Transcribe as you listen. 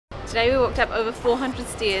Today we walked up over 400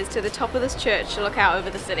 stairs to the top of this church to look out over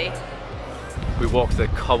the city. We walked the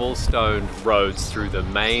cobblestone roads through the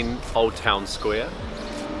main Old Town square.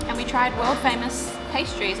 And we tried world famous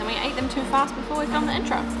pastries and we ate them too fast before we filmed the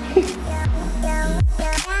intro.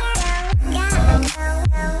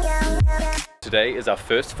 Today is our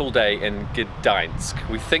first full day in Gdańsk.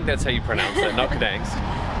 We think that's how you pronounce it, not Gdansk.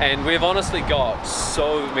 And we've honestly got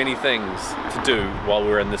so many things to do while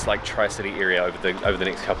we're in this like Tricity area over the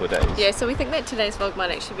next couple of days. Yeah, so we think that today's vlog might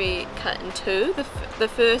actually be cut in two. The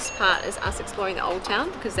first part is us exploring the Old Town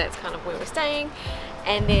because that's kind of where we're staying.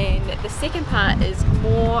 And then the second part is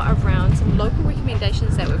more around some local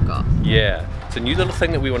recommendations that we've got. Yeah, it's a new little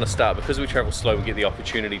thing that we want to start. Because we travel slow, we get the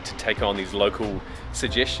opportunity to take on these local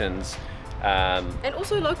suggestions. And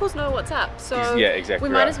also locals know what's up, so yeah, exactly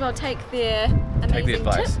we might as well take their amazing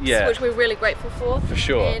tips, which we're really grateful for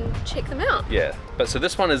sure, and check them out. Yeah, but so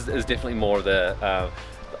this one is definitely more of the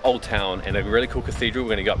Old Town and a really cool cathedral.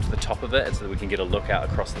 We're going to go up to the top of it so that we can get a look out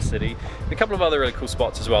across the city. And a couple of other really cool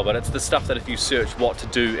spots as well, but it's the stuff that if you search what to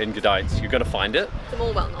do in Gdańsk, you're going to find it. The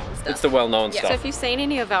more well-known stuff. It's the well-known stuff. So if you've seen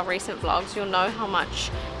any of our recent vlogs, you'll know how much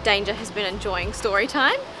Danger has been enjoying story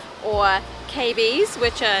time, or KBs,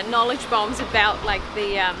 which are knowledge bombs about like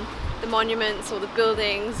the monuments or the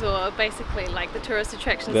buildings, or basically like the tourist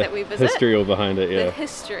attractions that we visit. History all behind it, yeah. The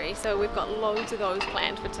history. So we've got loads of those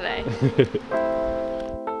planned for today.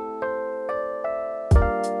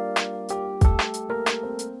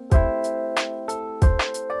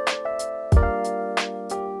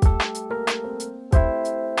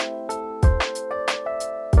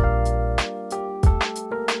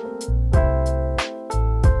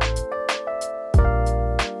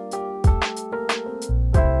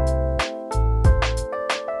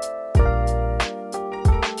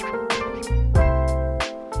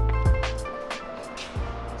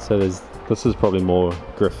 So this is probably more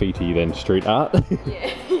graffiti than street art.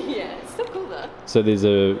 Yeah, it's still cool though. So there's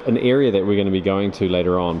an area that we're going to be going to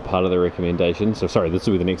later on, part of the recommendation. So sorry, this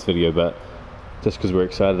will be the next video, but just because we're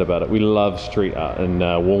excited about it. We love street art and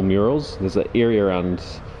wall murals. There's an area around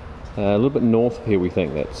a little bit north of here, we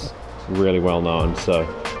think, that's really well known. So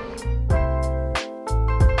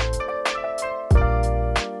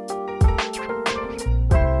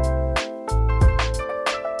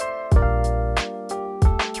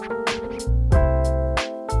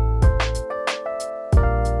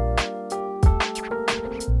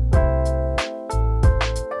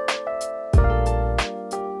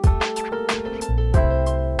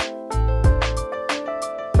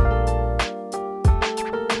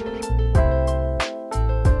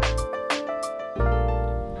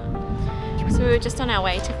we were just on our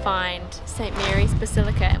way to find St. Mary's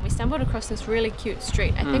Basilica and we stumbled across this really cute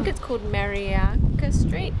street. I think it's called Mariachka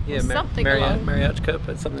Street, or something along. Mariachka,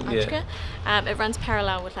 but something, yeah. It runs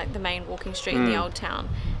parallel with like the main walking street in the Old Town.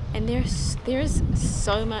 And there is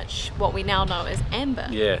so much what we now know as amber.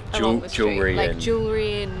 Yeah, jewelry, like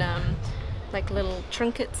jewelry and like little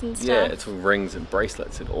trinkets and stuff. Yeah, it's rings and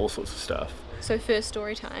bracelets and all sorts of stuff. So first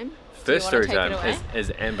story time. First story time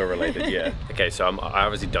is amber related, yeah. Okay, so I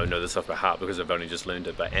obviously don't know this off by heart because I've only just learned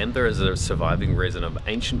it, but amber is a surviving resin of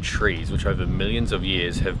ancient trees which over millions of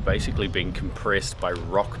years have basically been compressed by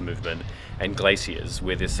rock movement and glaciers,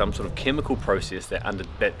 where there's some sort of chemical process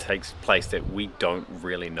that takes place that we don't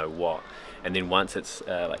really know what. And then once it's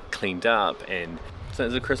like cleaned up and so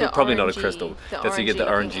is it a crystal? Probably not a crystal. That's you get the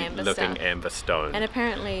orangey looking amber stone. And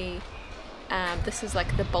apparently this is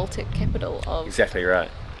like the Baltic capital of exactly right.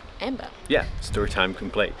 Amber. Yeah, story time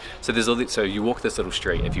complete. So there's all this, so you walk this little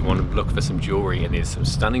street if you want to look for some jewelry, and there's some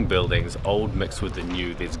stunning buildings, old mixed with the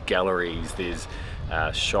new. There's galleries, there's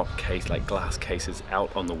like glass cases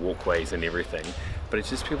out on the walkways and everything. But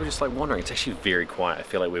it's just people just like wandering. It's actually very quiet. I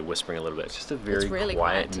feel like we're whispering a little bit. It's just a very really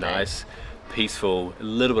quiet, nice, peaceful, a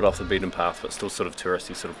little bit off the beaten path, but still sort of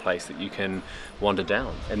touristy sort of place that you can wander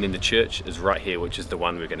down. And then the church is right here, which is the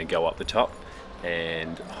one we're going to go up the top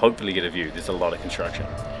and hopefully get a view. There's a lot of construction.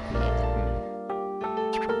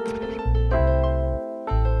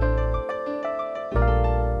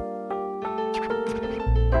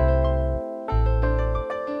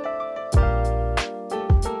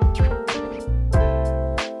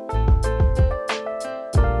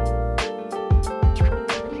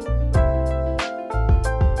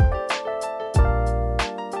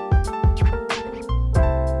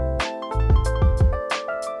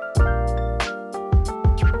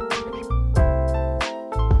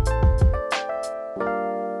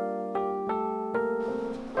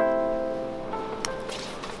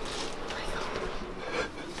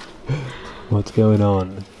 What's going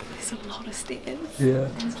on? There's a lot of stairs. Yeah.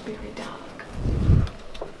 It's very dark.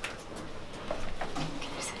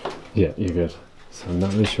 Can you see? Yeah, you're good. So I'm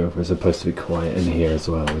not really sure if we're supposed to be quiet in here as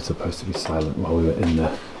well. We're supposed to be silent while we were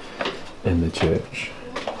in the church.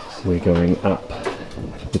 We're going up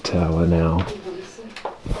the tower now,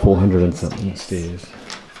 400 and something stairs.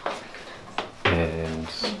 And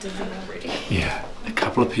yeah, a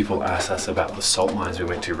couple of people asked us about the salt mines we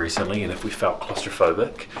went to recently and if we felt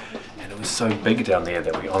claustrophobic. And it was so big down there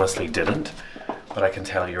that we honestly didn't. But I can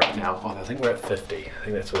tell you right now, I think we're at 50. I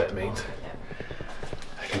think that's what that means.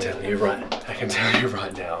 I can tell you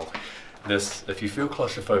right now, this, if you feel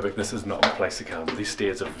claustrophobic, this is not the place to come. These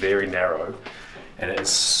stairs are very narrow and it is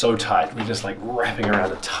so tight. We're just like wrapping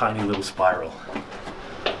around a tiny little spiral.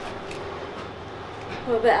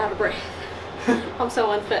 I'm a bit out of breath. I'm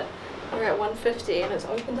so unfit. We're at 150 and it's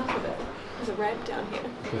opened up a bit. There's a ramp down here.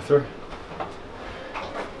 Go through.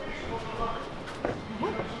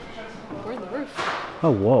 We're in the roof.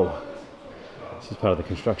 Oh, whoa. This is part of the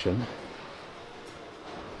construction.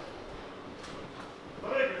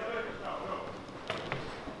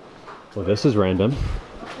 Well, this is random.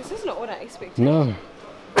 This is not what I expected. No.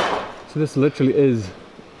 So this literally is,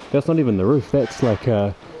 that's not even the roof. That's like,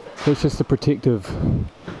 it's just a protective,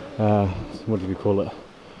 what do you call it?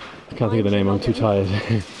 I can't think of the name, I'm too tired.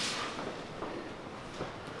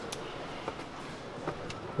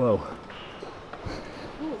 Whoa.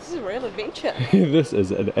 Ooh, this is a real adventure. This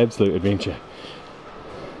is an absolute adventure.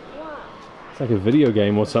 Wow. It's like a video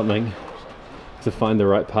game or something to find the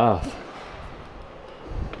right path.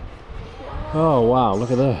 Oh wow,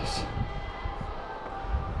 look at this.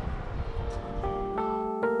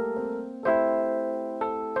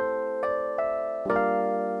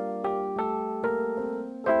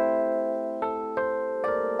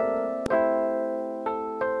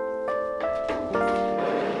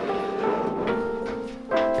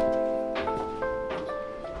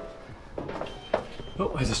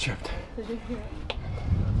 Oh, I just tripped. Did you hear it?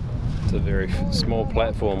 It's a very small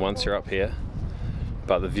platform once you're up here,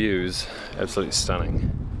 but the view's absolutely stunning.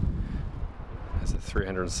 It's a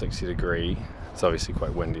 360 degree, it's obviously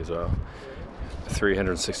quite windy as well.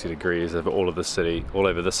 360 degrees of all of the city, all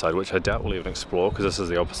over this side, which I doubt we'll even explore because this is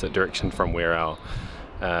the opposite direction from where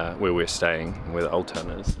where we're staying, where the Old Town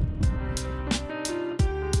is.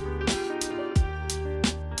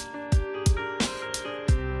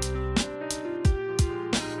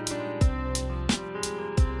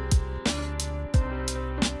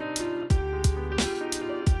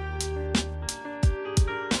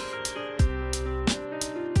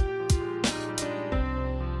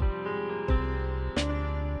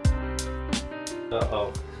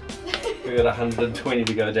 Uh-oh, we got 120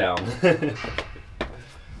 to go down.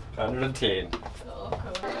 110.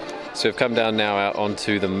 So we've come down now out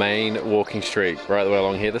onto the main walking street right the way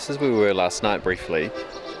along here. This is where we were last night briefly.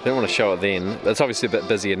 I didn't want to show it then. It's obviously a bit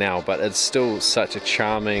busier now, but it's still such a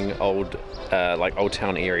charming old, like Old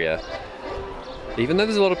Town area. Even though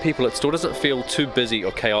there's a lot of people, it still doesn't feel too busy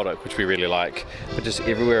or chaotic, which we really like. But just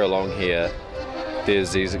everywhere along here,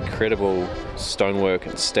 there's these incredible stonework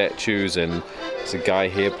and statues, and there's a guy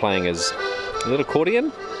here playing his little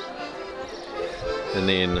accordion. And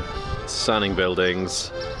then stunning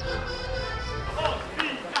buildings.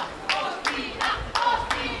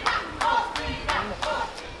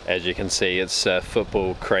 As you can see, it's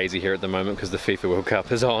football crazy here at the moment because the FIFA World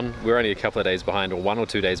Cup is on. We're only a couple of days behind, or 1 or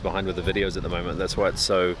 2 days behind with the videos at the moment. That's why it's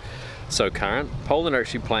so current. Poland are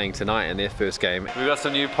actually playing tonight in their first game. We've got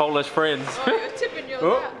some new Polish friends. Oh, you're tipping your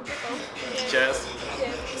Oh. Cheers.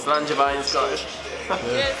 Slandziewańsko.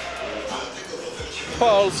 Yes.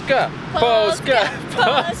 Polska! Polska!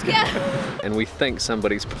 Polska! And we think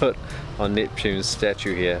somebody's put on Neptune's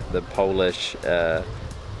statue here the Polish, that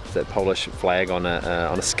Polish flag on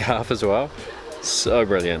a scarf as well. So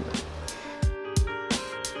brilliant.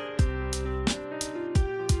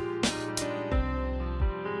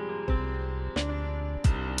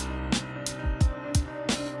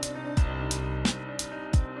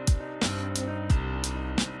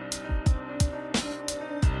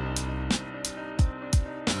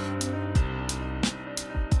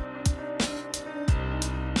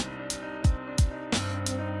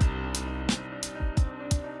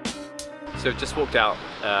 So we've just walked out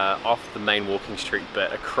off the main walking street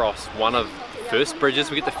bit across one of the first bridges.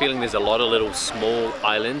 We get the feeling there's a lot of little small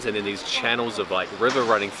islands and then these channels of like river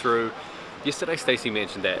running through. Yesterday Stacey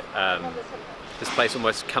mentioned that this place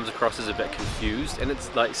almost comes across as a bit confused, and it's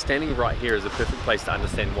like standing right here is a perfect place to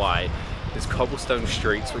understand why. There's cobblestone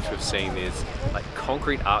streets which we've seen, there's like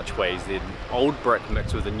concrete archways, there's old brick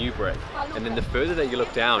mixed with a new brick, and then the further that you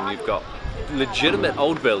look down you've got legitimate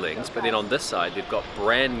old buildings, but then on this side they've got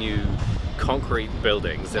brand new concrete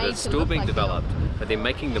buildings that are still being developed, but they're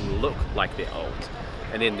making them look like they're old.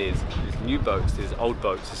 and then there's new boats, there's old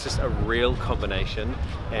boats. It's just a real combination,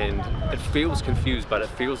 and it feels confused, but it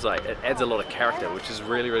feels like it adds a lot of character, which is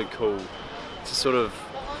really, really cool to sort of,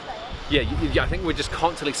 yeah, I think we're just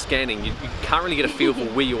constantly scanning. You can't really get a feel for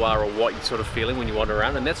where you are or what you're sort of feeling when you wander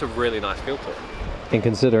around, and that's a really nice feel to it. And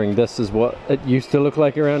considering this is what it used to look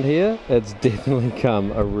like around here, it's definitely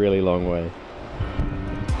come a really long way.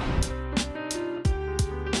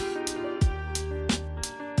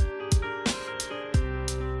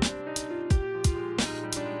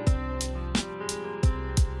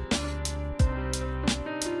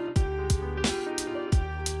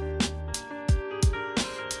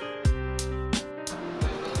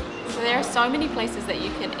 There are so many places that you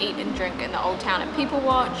can eat and drink in the Old Town and people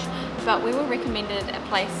watch, but we were recommended a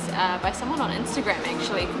place by someone on Instagram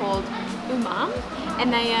actually called Umam,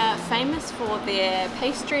 and they are famous for their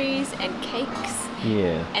pastries and cakes.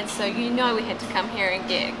 Yeah. And so we had to come here and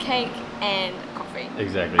get a cake and coffee.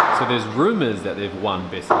 Exactly. So there's rumours that they've won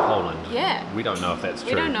Best in Poland. Yeah. We don't know if that's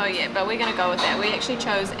true. We don't know yet, but we're going to go with that. We actually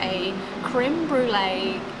chose a creme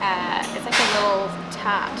brulee. It's like a little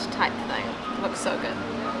tart type thing. It looks so good.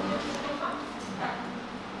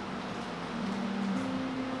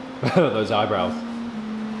 Those eyebrows.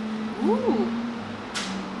 Ooh.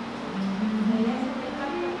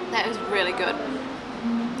 That is really good.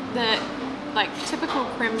 The typical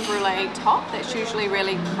creme brulee top that's usually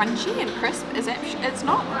really crunchy and crisp is actually, it's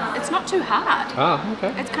not too hard. Ah,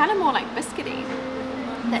 okay. It's kind of more like biscuity.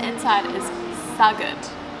 The inside is so good.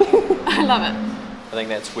 I love it. I think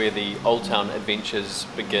that's where the Old Town adventures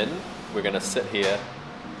begin. We're going to sit here.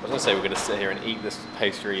 I was going to say we're going to sit here and eat this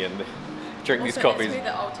pastry and drink these coffees. That's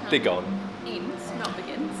where the Old Town They're gone. ends, not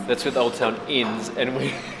begins. That's where the Old Town ends, and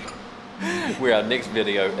where our next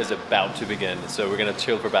video is about to begin. So we're going to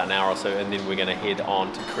chill for about an hour or so, and then we're going to head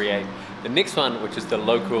on to create the next one, which is the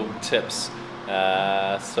local tips.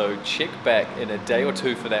 So check back in a day or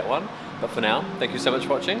two for that one. But for now, thank you so much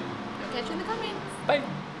for watching. Catch you in the comments. Bye.